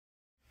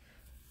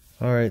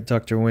All right,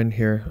 Dr. Nguyen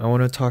here. I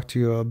want to talk to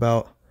you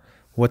about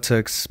what to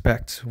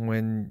expect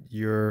when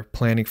you're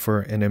planning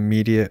for an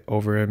immediate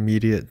over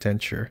immediate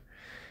denture.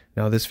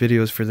 Now, this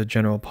video is for the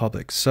general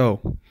public.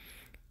 So,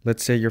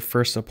 let's say your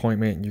first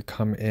appointment, you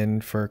come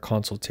in for a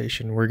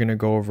consultation. We're going to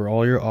go over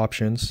all your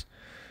options,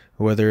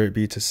 whether it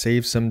be to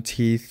save some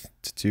teeth,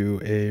 to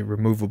do a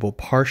removable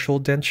partial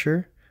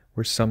denture,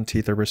 where some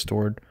teeth are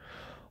restored,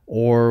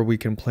 or we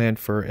can plan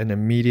for an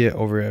immediate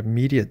over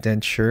immediate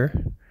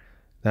denture.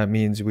 That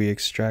means we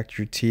extract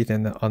your teeth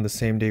and on the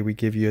same day we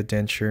give you a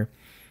denture,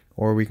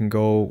 or we can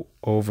go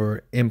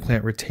over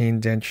implant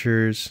retained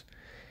dentures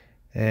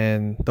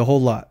and the whole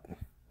lot,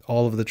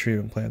 all of the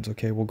treatment plans.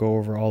 Okay, we'll go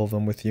over all of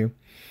them with you.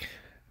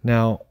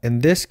 Now, in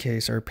this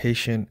case, our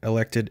patient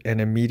elected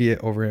an immediate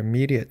over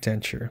immediate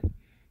denture.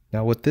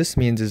 Now, what this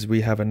means is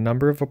we have a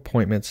number of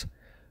appointments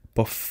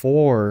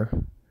before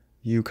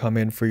you come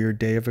in for your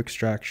day of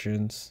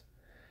extractions,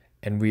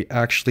 and we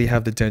actually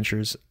have the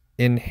dentures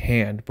in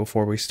hand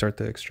before we start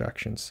the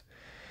extractions.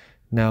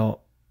 Now,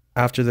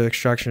 after the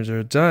extractions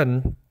are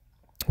done,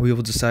 we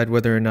will decide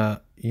whether or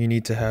not you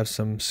need to have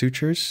some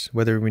sutures,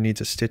 whether we need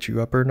to stitch you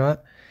up or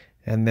not,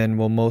 and then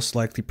we'll most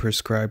likely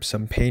prescribe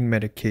some pain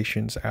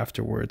medications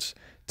afterwards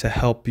to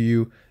help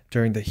you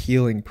during the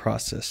healing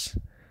process.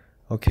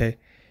 Okay,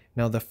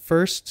 now the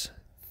first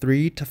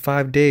 3 to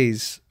 5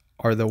 days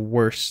are the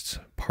worst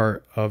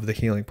part of the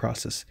healing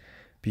process,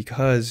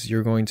 because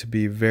you're going to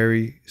be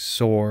very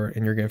sore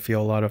and you're going to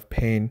feel a lot of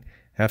pain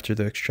after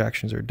the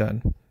extractions are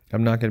done.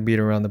 I'm not going to beat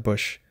around the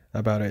bush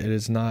about it. It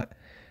is not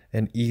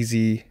an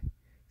easy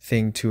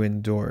thing to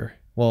endure.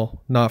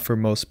 Well, not for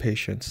most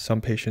patients. Some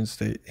patients,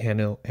 they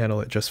handle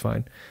it just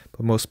fine,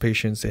 but most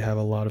patients, they have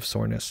a lot of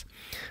soreness.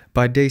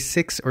 By day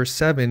 6 or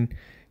 7,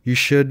 you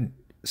should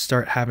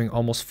start having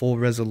almost full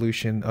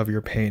resolution of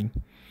your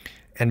pain.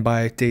 And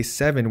by day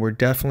 7, we're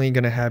definitely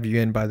going to have you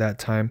in by that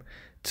time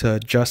to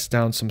adjust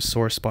down some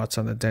sore spots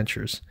on the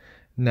dentures.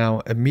 Now,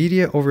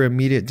 immediate over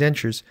immediate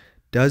dentures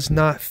does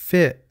not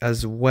fit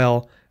as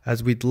well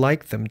as we'd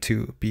like them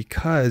to,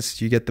 because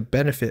you get the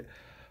benefit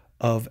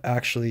of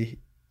actually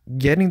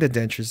getting the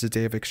dentures the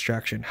day of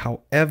extraction.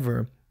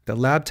 However, the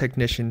lab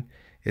technician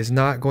is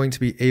not going to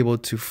be able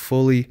to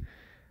fully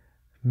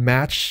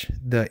match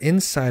the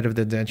inside of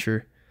the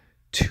denture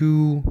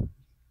to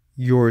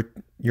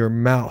your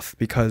mouth,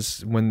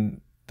 because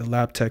when the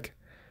lab tech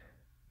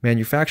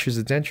manufactures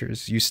the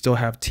dentures, you still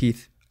have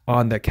teeth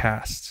on the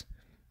casts.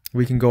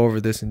 We can go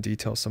over this in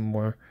detail some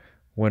more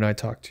when I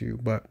talk to you,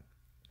 but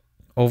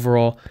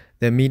overall,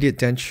 the immediate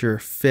denture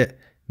fit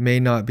may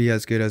not be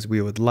as good as we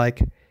would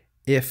like.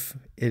 If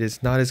it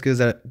is not as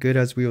good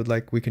as we would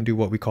like, we can do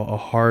what we call a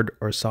hard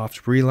or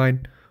soft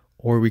reline,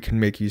 or we can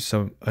make you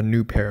a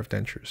new pair of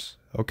dentures.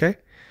 Okay?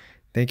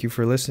 Thank you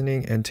for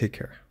listening and take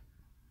care.